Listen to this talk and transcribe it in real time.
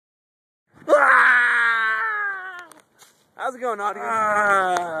How's it going, audience?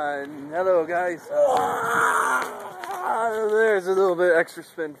 Hello, guys. There's a little bit extra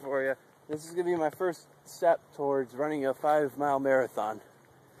spin for you. This is going to be my first step towards running a 5-mile marathon.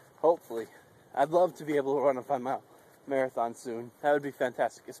 Hopefully. I'd love to be able to run a 5-mile marathon soon. That would be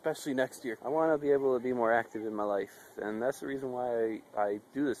fantastic, especially next year. I want to be able to be more active in my life, and that's the reason why I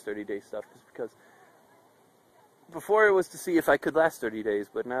do this 30-day stuff, is because before it was to see if I could last 30 days,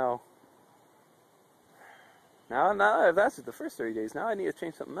 but now I've lasted the first 30 days. Now I need to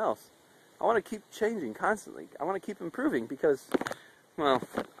change something else. I want to keep changing constantly. I want to keep improving because, well,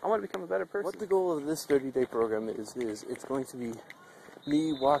 I want to become a better person. What the goal of this 30-day program is it's going to be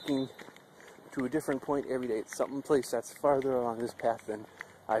me walking to a different point every day. It's some place that's farther along this path than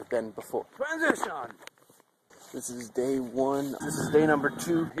I've been before. Transition! This is day 1. This is day number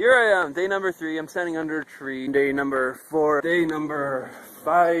 2. Here I am, day number 3. I'm standing under a tree. Day number 4. Day number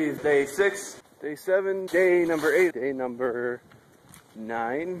 5. Day 6. Day 7. Day number 8. Day number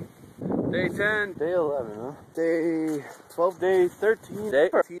 9. Day 10. Day 11, huh? Day 12. Day 13. Day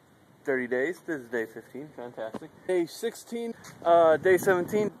 30 days. This is day 15. Fantastic. Day 16. Day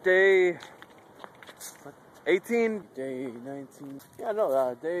 17. Day 18, day 19,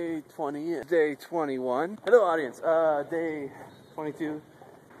 day 20, day 21, hello audience, day 22,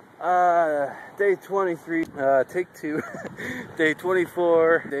 day 23, take 2, day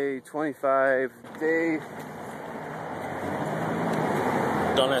 24, day 25, day...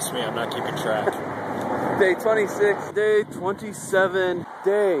 Don't ask me, I'm not keeping track. Day 26, day 27,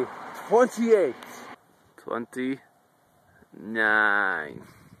 day 28, 29.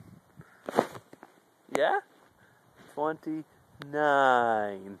 Yeah?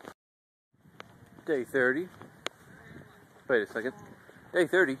 29. Day 30. Wait a second. Day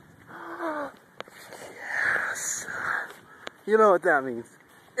 30. Yes. You know what that means.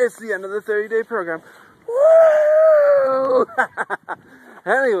 It's the end of the 30-day program. Woo!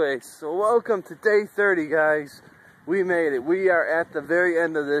 Anyway, so welcome to day 30, guys. We made it. We are at the very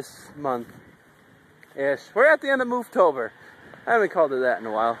end of this month-ish. We're at the end of Movetober. I haven't called it that in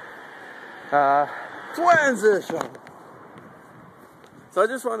a while. Transition! So I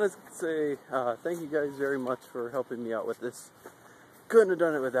just want to say thank you guys very much for helping me out with this. Couldn't have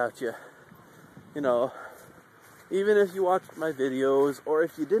done it without you. You know, even if you watched my videos, or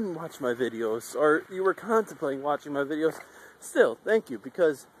if you didn't watch my videos, or you were contemplating watching my videos, still, thank you,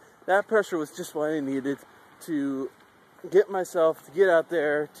 because that pressure was just what I needed to get myself, to get out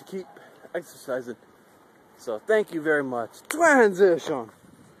there, to keep exercising. So thank you very much. Transition!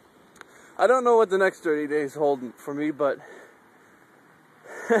 I don't know what the next 30 days hold for me, but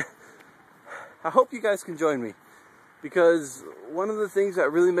I hope you guys can join me, because one of the things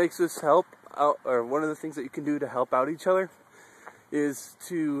that really makes us help out, or one of the things that you can do to help out each other, is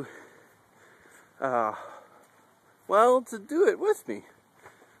to, well, to do it with me.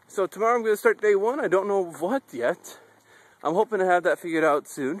 So tomorrow I'm going to start day 1. I don't know what yet. I'm hoping to have that figured out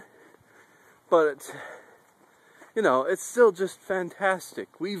soon, but you know, it's still just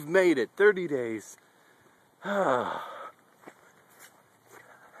fantastic. We've made it. 30 days.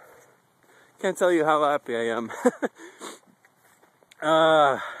 Can't tell you how happy I am.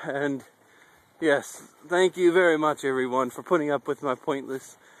 And yes, thank you very much, everyone, for putting up with my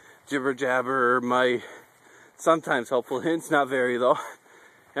pointless jibber jabber, my sometimes helpful hints, not very though,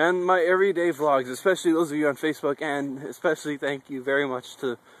 and my everyday vlogs, especially those of you on Facebook, and especially thank you very much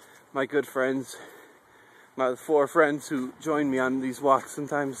to my good friends, my 4 friends who join me on these walks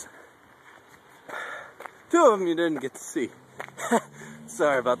sometimes. 2 of them you didn't get to see.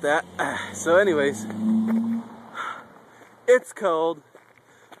 Sorry about that. So anyways, it's cold.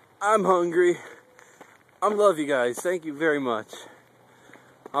 I'm hungry. I love you guys. Thank you very much.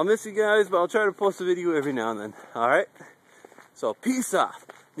 I'll miss you guys, but I'll try to post a video every now and then. Alright? So peace off.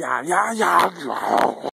 Yeah.